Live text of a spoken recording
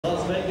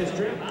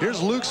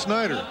Here's Luke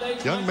Snyder.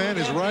 Young man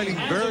is riding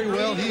very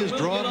well. He is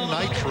drawn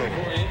Nitro.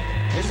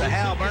 This is a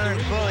Hal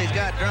Burns bull he's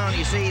got drawn.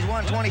 You see, he's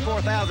won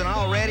 $24,000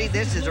 already.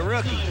 This is a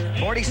rookie.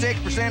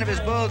 46% of his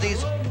bulls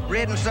he's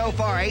ridden so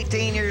far.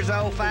 18 years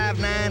old,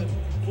 5'9",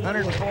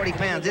 140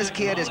 pounds. This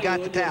kid has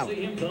got the talent.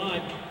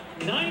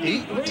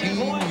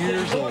 18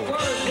 years old.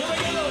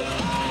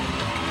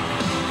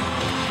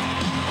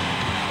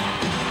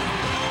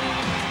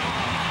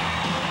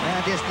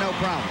 Just no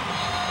problem.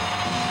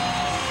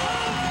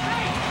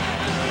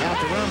 Out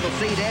the rumble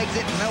seat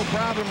exit, no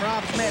problem.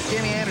 Rob Smith,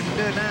 Jimmy Anderson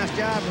do a nice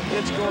job.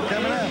 Good score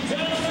coming up.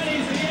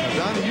 Now,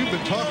 Donnie, you've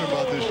been talking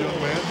about this young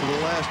man for the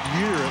last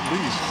year at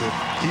least. But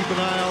keep an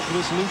eye out for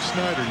this Luke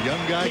Snyder.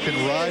 Young guy can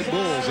ride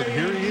bulls, and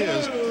here he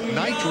is.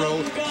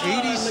 Nitro,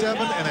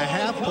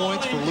 87.5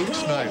 points for Luke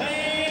Snyder.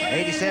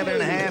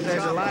 87.5.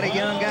 There's a lot of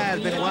young guys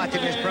been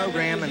watching this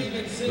program and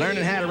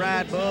learning how to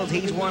ride bulls.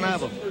 He's one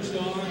of them.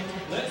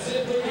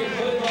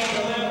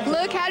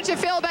 Luke, how did you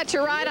feel about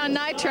your ride on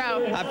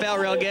Nitro? I felt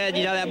real good.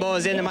 You know, that bull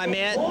was into my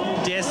mitt.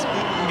 Just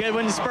good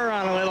one to spur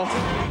on a little.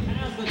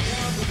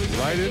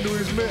 Right into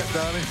his mitt,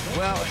 Donnie.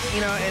 Well,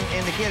 you know,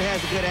 and the kid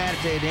has a good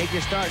attitude. He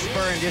just starts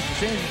spurring just as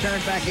soon as he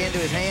turns back into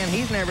his hand.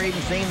 He's never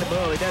even seen the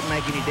bull. It doesn't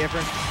make any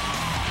difference.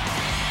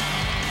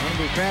 I'm going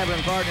to be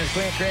traveling partners.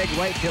 Clint Craig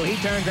wait till he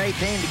turns 18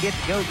 to get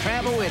to go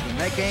travel with him.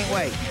 They can't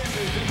wait.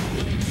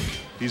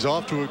 He's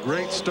off to a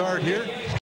great start here.